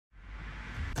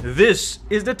This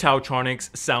is the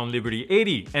TAOTRONICS SOUNDLIBERTY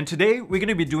 80, and today we're going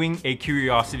to be doing a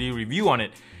curiosity review on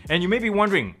it. And you may be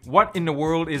wondering, what in the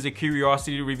world is a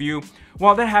curiosity review?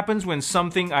 Well, that happens when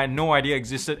something I had no idea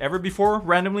existed ever before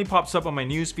randomly pops up on my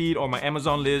newsfeed or my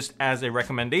Amazon list as a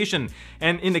recommendation.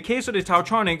 And in the case of the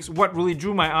TAOTRONICS, what really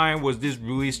drew my eye was this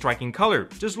really striking color.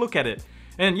 Just look at it.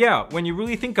 And yeah, when you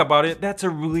really think about it, that's a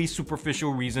really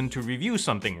superficial reason to review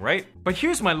something, right? But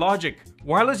here's my logic.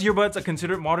 Wireless earbuds are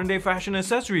considered modern day fashion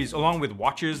accessories along with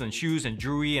watches and shoes and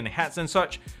jewelry and hats and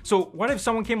such. So what if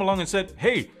someone came along and said,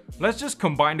 hey, let's just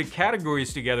combine the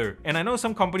categories together? And I know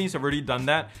some companies have already done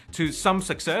that to some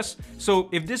success. So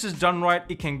if this is done right,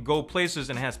 it can go places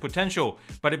and has potential.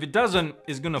 But if it doesn't,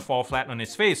 it's gonna fall flat on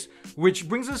its face. Which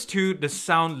brings us to the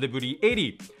SOUNDLIBERTY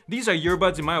 80. These are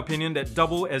earbuds, in my opinion, that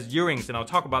double as earrings, and I'll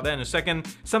talk about that in a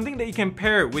second. Something that you can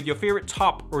pair with your favorite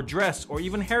top or dress or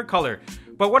even hair color.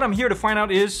 But what I'm here to find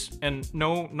out is, and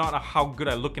no, not how good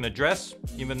I look in a dress,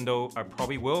 even though I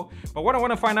probably will, but what I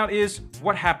want to find out is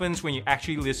what happens when you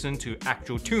actually listen to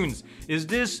actual tunes. Is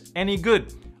this any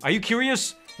good? Are you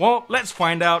curious? Well, let's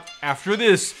find out after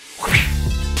this.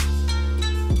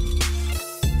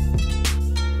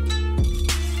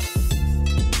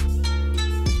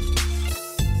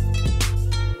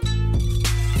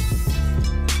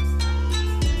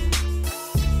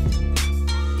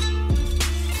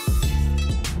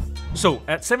 So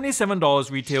at $77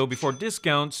 retail before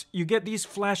discounts, you get these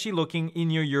flashy looking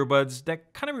in-ear earbuds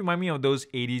that kind of remind me of those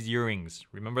 80s earrings.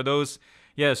 Remember those?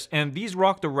 Yes, and these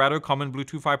rock the rather common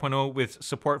Bluetooth 5.0 with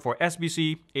support for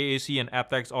SBC, AAC, and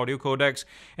aptX audio codecs.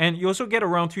 And you also get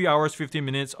around 3 hours 15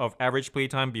 minutes of average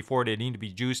playtime before they need to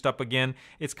be juiced up again.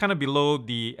 It's kind of below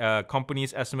the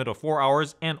company's estimate of 4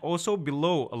 hours and also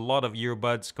below a lot of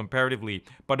earbuds comparatively.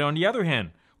 But on the other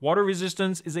hand, water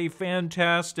resistance is a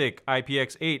fantastic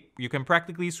IPX8. You can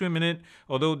practically swim in it,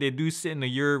 although they do sit in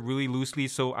the ear really loosely,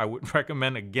 so I would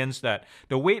recommend against that.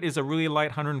 The weight is a really light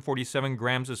 147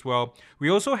 grams as well. We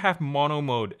also have mono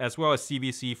mode as well as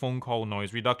CVC phone call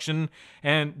noise reduction,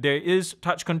 and there is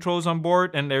touch controls on board,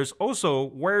 and there's also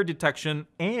wear detection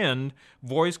and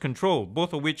voice control,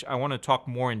 both of which I want to talk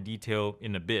more in detail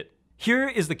in a bit. Here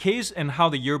is the case and how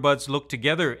the earbuds look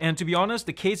together, and to be honest,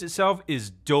 the case itself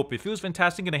is dope. It feels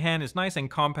fantastic in the hand, it's nice and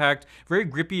compact, very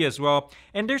grippy as well,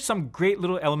 and there's some great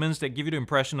little elements that give you the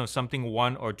impression of something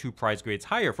 1 or 2 price grades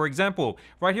higher. For example,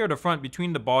 right here at the front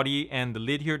between the body and the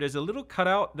lid here, there's a little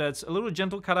cutout that's a little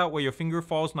gentle cutout where your finger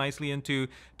falls nicely into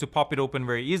to pop it open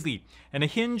very easily. And the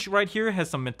hinge right here has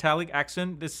some metallic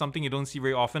accent. This is something you don't see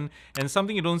very often, and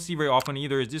something you don't see very often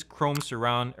either is this chrome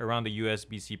surround around the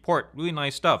USB-C port. Really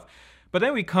nice stuff. But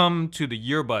then we come to the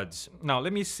earbuds. Now,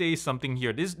 let me say something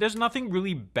here. There's nothing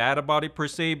really bad about it per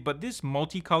se, but this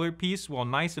multicolored piece, while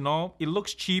nice and all, it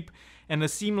looks cheap, and the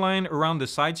seam line around the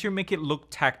sides here make it look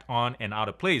tacked on and out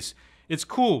of place. It's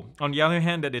cool, on the other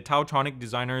hand, that the TAOTRONIC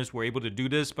designers were able to do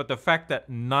this, but the fact that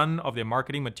none of their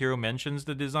marketing material mentions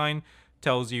the design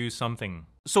tells you something.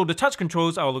 So the touch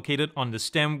controls are located on the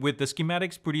stem with the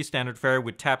schematics pretty standard fare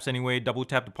with taps anyway, double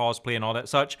tap to pause play and all that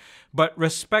such. But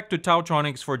respect to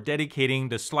TAOTRONICS for dedicating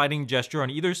the sliding gesture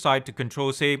on either side to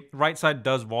control, say, right side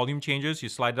does volume changes, you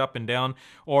slide it up and down,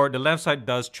 or the left side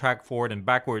does track forward and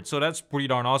backward. So that's pretty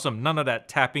darn awesome. None of that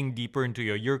tapping deeper into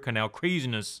your ear canal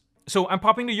craziness. So I'm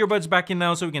popping the earbuds back in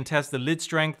now so we can test the lid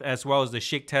strength as well as the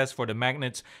shake test for the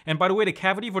magnets. And by the way, the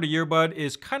cavity for the earbud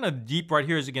is kind of deep right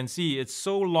here, as you can see. It's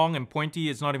so long and pointy,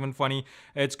 it's not even funny.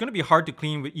 It's going to be hard to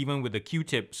clean even with a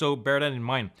Q-tip, so bear that in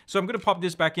mind. So I'm going to pop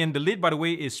this back in. The lid, by the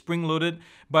way, is spring-loaded,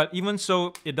 but even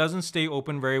so, it doesn't stay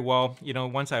open very well. You know,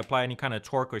 once I apply any kind of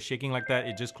torque or shaking like that,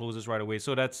 it just closes right away.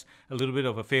 So that's a little bit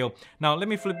of a fail. Now, let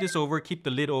me flip this over, keep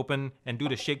the lid open, and do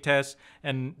the shake test,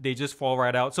 and they just fall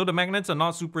right out. So the magnets are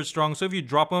not super strong, so if you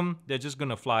drop them, they're just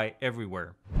gonna fly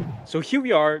everywhere. So here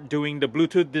we are doing the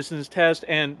Bluetooth distance test,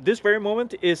 and this very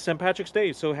moment is St. Patrick's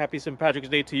Day, so happy St. Patrick's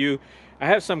Day to you. I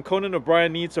have some Conan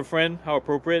O'Brien Needs a Friend, how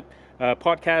appropriate,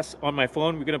 podcasts on my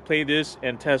phone. We're gonna play this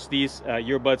and test these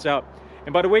earbuds out.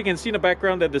 And by the way, you can see in the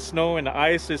background that the snow and the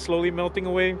ice is slowly melting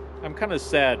away. I'm kind of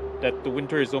sad that the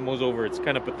winter is almost over. It's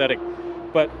kind of pathetic.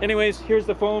 But anyways, here's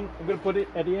the phone. I'm gonna put it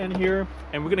at the end here,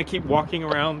 and we're gonna keep walking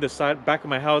around the side, back of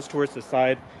my house towards the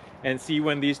side, and see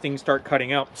when these things start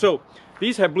cutting out. So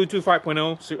these have Bluetooth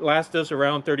 5.0, so it lasts us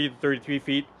around 30 to 33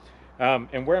 feet.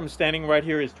 And where I'm standing right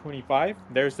here is 25.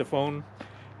 There's the phone.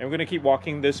 And we're gonna keep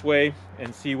walking this way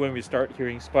and see when we start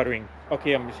hearing sputtering.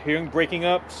 Okay, I'm hearing breaking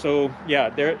up. So yeah,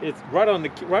 there it's right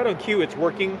on cue. It's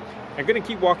working. I'm gonna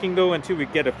keep walking though until we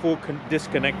get a full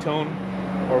disconnect tone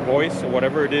or voice or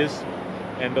whatever it is.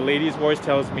 And the lady's voice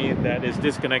tells me that it's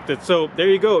disconnected. So there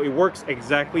you go. It works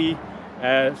exactly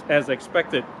as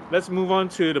expected. Let's move on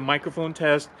to the microphone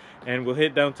test, and we'll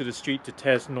head down to the street to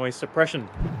test noise suppression.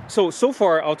 So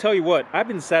far, I'll tell you what, I've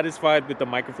been satisfied with the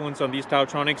microphones on these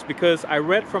TAOTRONICS because I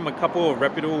read from a couple of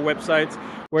reputable websites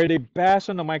where they bash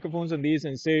on the microphones on these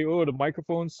and say, oh, the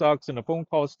microphone sucks and the phone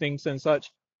call stinks and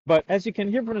such. But as you can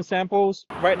hear from the samples,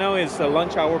 right now is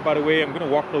lunch hour, by the way. I'm going to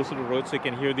walk closer to the road so you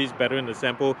can hear these better in the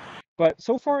sample. But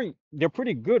so far, they're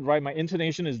pretty good, right? My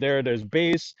intonation is there. There's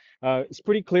bass. It's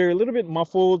pretty clear, a little bit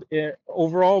muffled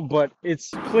overall, but it's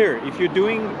clear. If you're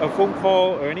doing a phone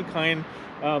call or any kind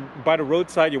by the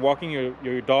roadside, you're walking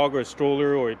your dog or a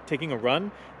stroller or taking a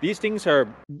run, these things are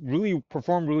really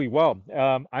perform really well.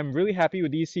 I'm really happy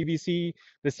with these CVC.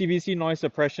 The CVC noise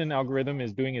suppression algorithm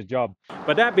is doing its job.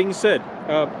 But that being said,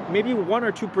 maybe 1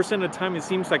 or 2% of the time it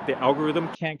seems like the algorithm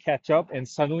can't catch up, and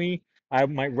suddenly I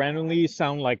might randomly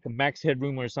sound like max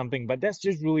headroom or something, but that's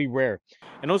just really rare.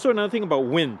 And also another thing about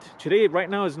wind. Today, right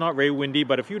now, is not very windy,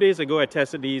 but a few days ago I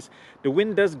tested these. The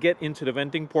wind does get into the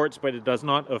venting ports, but it does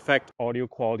not affect audio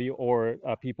quality or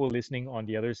people listening on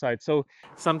the other side. So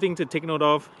something to take note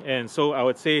of. And so I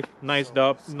would say nice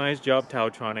job,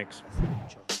 TAOTRONICS.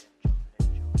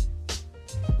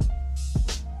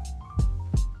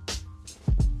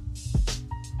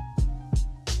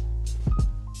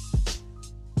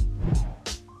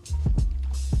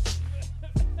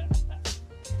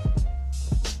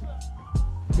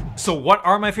 So what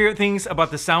are my favorite things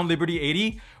about the Sound Liberty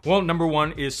 80? Well, number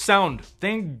one is sound.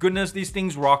 Thank goodness these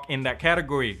things rock in that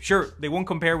category. Sure, they won't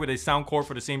compare with a Soundcore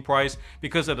for the same price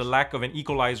because of the lack of an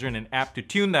equalizer and an app to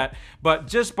tune that, but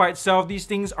just by itself, these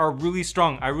things are really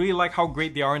strong. I really like how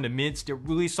great they are in the mids. They're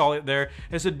really solid there.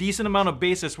 There's a decent amount of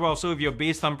bass as well, so if you're a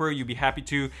bass thumper, you'll be happy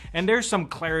to. And there's some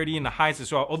clarity in the highs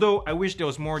as well, although I wish there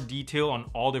was more detail on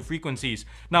all the frequencies.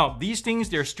 Now, these things,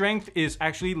 their strength is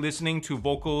actually listening to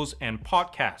vocals and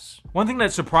podcasts. One thing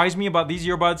that surprised me about these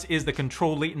earbuds is the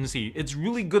control latency. It's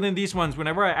really good in these ones.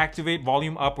 Whenever I activate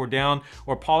volume up or down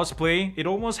or pause play, it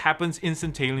almost happens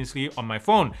instantaneously on my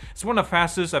phone. It's one of the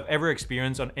fastest I've ever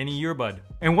experienced on any earbud.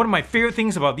 And one of my favorite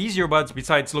things about these earbuds,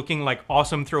 besides looking like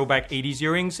awesome throwback 80s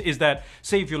earrings, is that,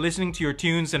 say if you're listening to your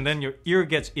tunes and then your ear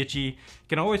gets itchy, you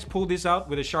can always pull this out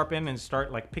with a sharp end and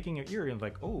start like picking your ear and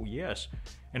like, oh yes.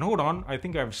 And hold on, I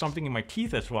think I have something in my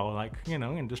teeth as well, like, you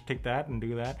know, and just take that and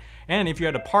do that. And if you're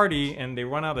at a party and they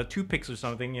run out of toothpicks or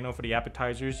something, you know, for the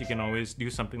appetizers, you can always do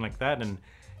something like that. And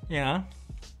yeah,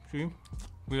 see,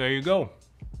 there you go.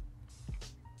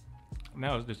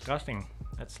 That was disgusting.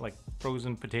 That's like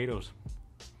frozen potatoes.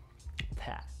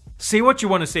 Say what you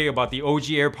want to say about the OG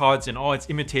AirPods and all its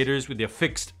imitators with their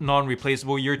fixed,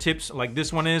 non-replaceable ear tips like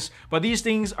this one is, but these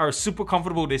things are super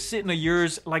comfortable. They sit in the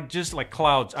ears just like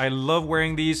clouds. I love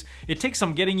wearing these. It takes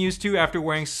some getting used to after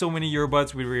wearing so many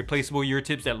earbuds with replaceable ear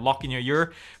tips that lock in your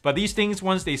ear, but these things,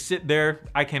 once they sit there,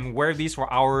 I can wear these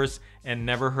for hours and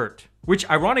never hurt. Which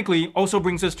ironically also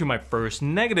brings us to my first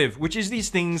negative, which is these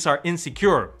things are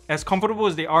insecure. As comfortable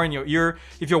as they are in your ear,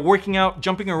 if you're working out,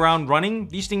 jumping around, running,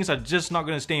 these things are just not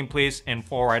going to stay in place and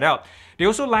fall right out. They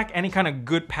also lack any kind of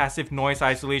good passive noise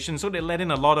isolation, so they let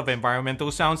in a lot of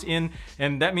environmental sounds in,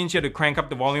 and that means you have to crank up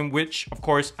the volume, which of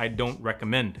course I don't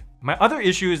recommend. My other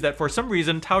issue is that for some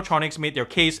reason TAOTRONICS made their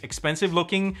case expensive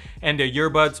looking and their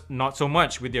earbuds not so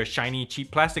much with their shiny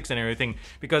cheap plastics and everything,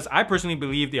 because I personally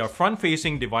believe their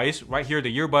front-facing device, right here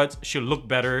the earbuds, should look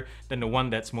better than the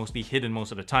one that's mostly hidden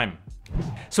most of the time.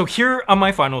 So here are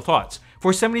my final thoughts.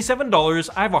 For $77,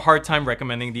 I have a hard time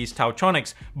recommending these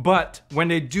TAOTRONICS, but when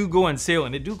they do go on sale,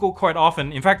 and they do go quite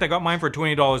often, in fact I got mine for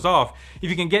 $20 off, if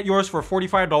you can get yours for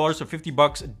 $45 or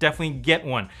 $50, definitely get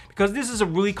one, because this is a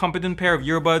really competent pair of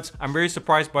earbuds. I'm very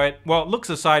surprised by it. Well, looks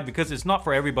aside, because it's not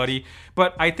for everybody,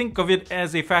 but I think of it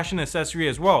as a fashion accessory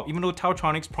as well, even though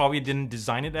TAOTRONICS probably didn't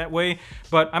design it that way.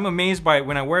 But I'm amazed by it.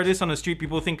 When I wear this on the street,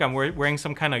 people think I'm wearing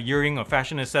some kind of earring or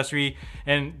fashion accessory,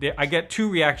 and I get two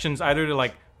reactions. Either they're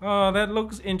like, oh, that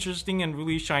looks interesting and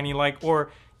really shiny like,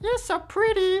 or you're so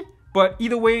pretty. But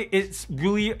either way, it's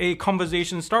really a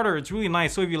conversation starter. It's really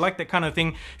nice. So if you like that kind of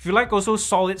thing, if you like also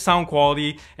solid sound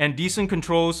quality and decent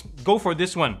controls, go for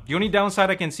this one. The only downside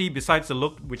I can see, besides the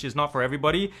look, which is not for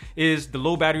everybody, is the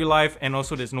low battery life, and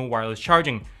also there's no wireless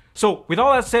charging. So with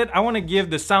all that said, I want to give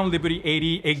the Sound Liberty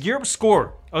 80 a gear up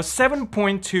score of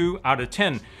 7.2 out of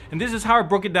 10. And this is how I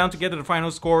broke it down to get to the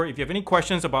final score. If you have any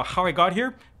questions about how I got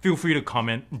here, feel free to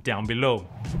comment down below.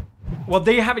 Well,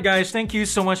 there you have it, guys. Thank you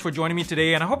so much for joining me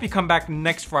today, and I hope you come back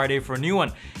next Friday for a new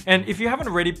one. And if you haven't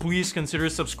already, please consider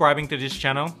subscribing to this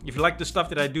channel. If you like the stuff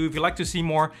that I do, if you'd like to see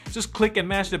more, just click and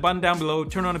mash the button down below,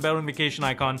 turn on the bell notification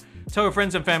icon, tell your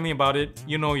friends and family about it.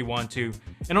 You know you want to.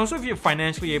 And also, if you're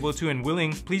financially able to and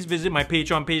willing, please visit my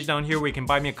Patreon page down here where you can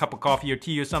buy me a cup of coffee or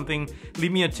tea or something.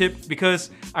 Leave me a tip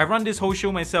because I run this whole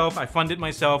show myself, I fund it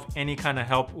myself. Any kind of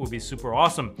help will be super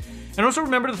awesome. And also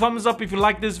remember to thumbs up if you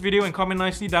like this video and comment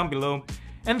nicely down below.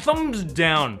 And thumbs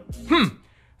down.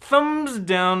 Thumbs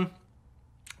down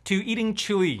to eating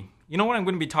chili. You know what I'm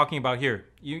going to be talking about here.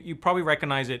 You probably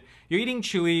recognize it. You're eating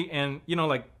chili and, you know,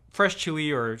 like fresh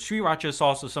chili or sriracha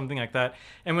sauce or something like that.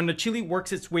 And when the chili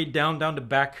works its way down the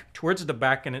back, towards the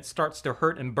back, and it starts to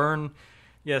hurt and burn.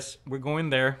 Yes, we're going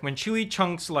there. When chili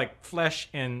chunks like flesh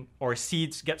and or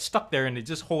seeds get stuck there and they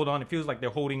just hold on, it feels like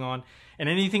they're holding on. And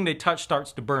anything they touch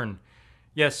starts to burn.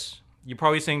 Yes, you're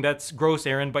probably saying that's gross,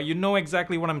 Aaron, but you know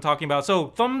exactly what I'm talking about. So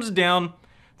thumbs down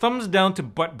to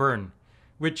butt burn,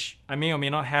 which I may or may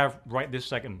not have right this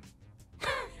second.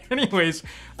 Anyways,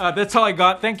 that's all I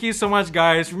got. Thank you so much,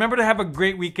 guys. Remember to have a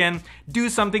great weekend. Do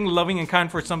something loving and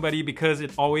kind for somebody because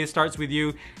it always starts with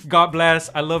you. God bless.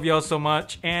 I love y'all so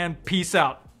much, and peace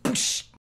out.